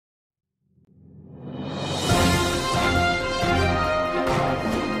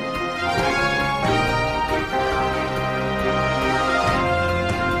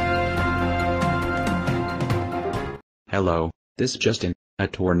Hello, this just in, a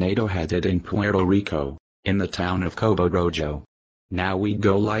tornado had hit in Puerto Rico, in the town of Cabo Rojo. Now we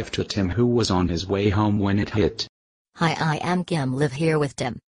go live to Tim, who was on his way home when it hit. Hi, I am Kim, live here with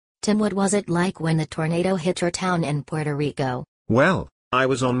Tim. Tim, what was it like when the tornado hit your town in Puerto Rico? Well, I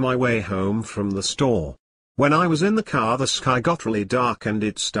was on my way home from the store. When I was in the car, the sky got really dark and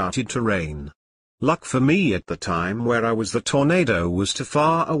it started to rain. Luck for me, at the time where I was, the tornado was too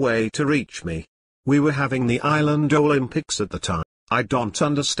far away to reach me. We were having the Island Olympics at the time. I don't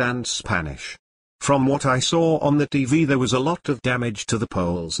understand Spanish. From what I saw on the TV, there was a lot of damage to the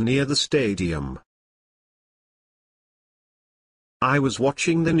poles near the stadium. I was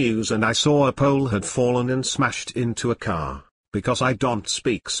watching the news and I saw a pole had fallen and smashed into a car. Because I don't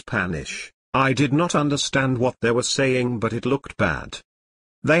speak Spanish, I did not understand what they were saying, but it looked bad.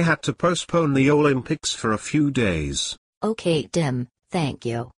 They had to postpone the Olympics for a few days. Okay, Tim, thank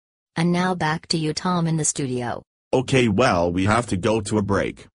you. And now back to you, Tom, in the studio. Okay, well, we have to go to a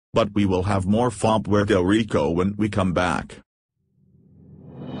break, but we will have more from Puerto Rico when we come back.